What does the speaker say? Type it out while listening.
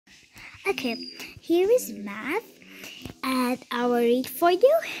Okay, here is math, and I will read for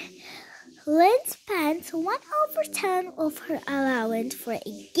you. Lynn spent 1/10 of her allowance for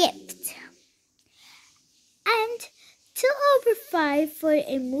a gift, and 2/5 for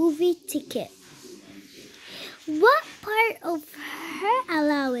a movie ticket. What part of her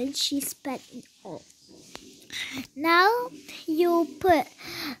allowance she spent in all? Now you put,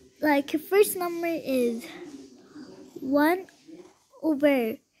 like, your first number is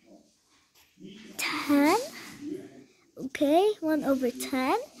 1/10. Okay,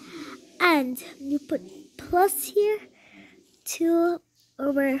 1/10. And you put plus here,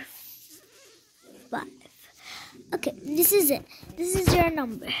 2/5. Okay, this is it. This is your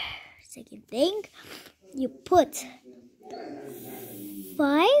number. Second thing, you put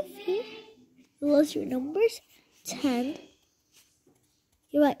 5 here. You lost your numbers. 10.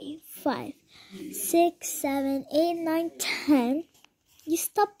 You write 5, 6, 7, 8, 9, 10. You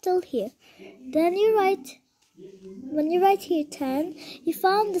stop till here. Then you write. When you write here 10, you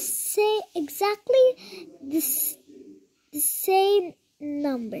found exactly the same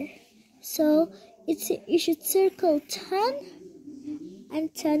number. So you should circle 10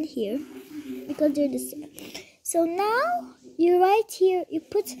 and 10 here because they're the same. So now you write here. You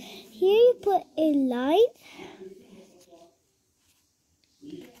put a line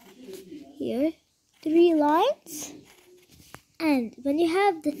here, 3 lines, and when you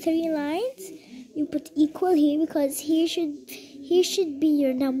have the 3 lines, you put equal here because here should be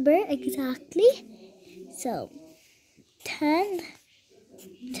your number exactly. So 10,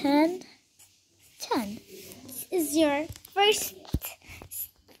 10, 10.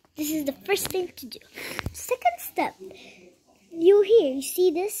 This is the first thing to do. Second step, you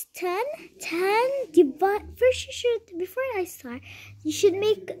see this 10 divide. First before I start, you should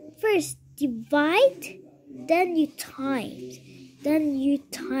make first divide, then you times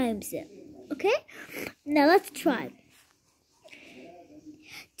it. Okay, now let's try.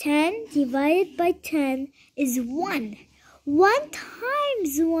 10 divided by 10 is 1. 1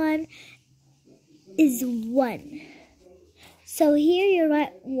 times 1 is 1. So here you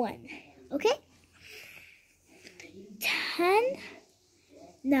write 1. Okay? 10.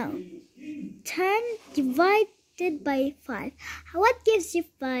 Now, 10 divided by 5. What gives you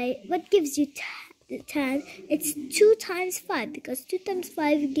 5? What gives you 10? It's 2 times 5 because 2 times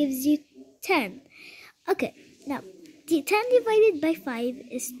 5 gives you 10. Okay, now 10 divided by 5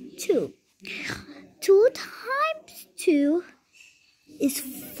 is 2. 2 times 2 is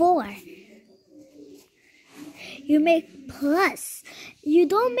 4. You make plus. You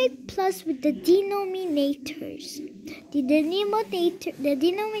don't make plus with the denominators. The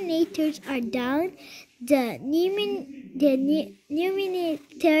denominators are down. The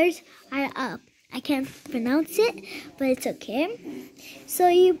numerators are up. I can't pronounce it, but it's okay. So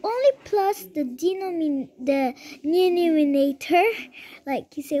you only plus the denominator.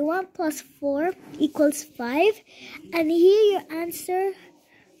 Like you say 1 plus 4 equals 5. And here your answer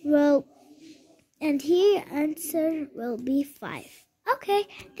will be 5. Okay,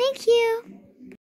 thank you.